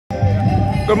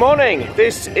Good morning,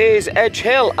 this is Edge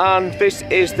Hill and this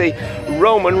is the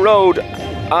Roman Road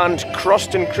and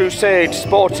Croston Crusade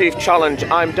Sportive Challenge.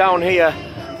 I'm down here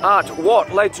at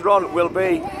what later on will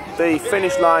be the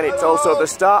finish line. It's also the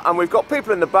start and we've got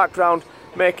people in the background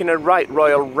making a right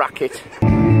royal racket.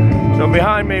 So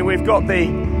behind me we've got the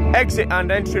exit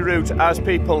and entry route as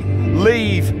people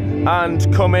leave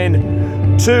and come in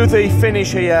to the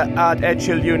finish here at Edge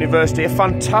Hill University. A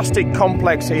fantastic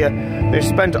complex here. They've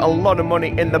spent a lot of money.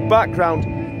 In the background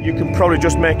you can probably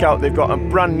just make out they've got a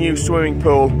brand new swimming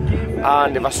pool,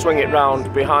 and if I swing it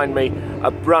round behind me, a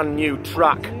brand new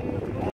track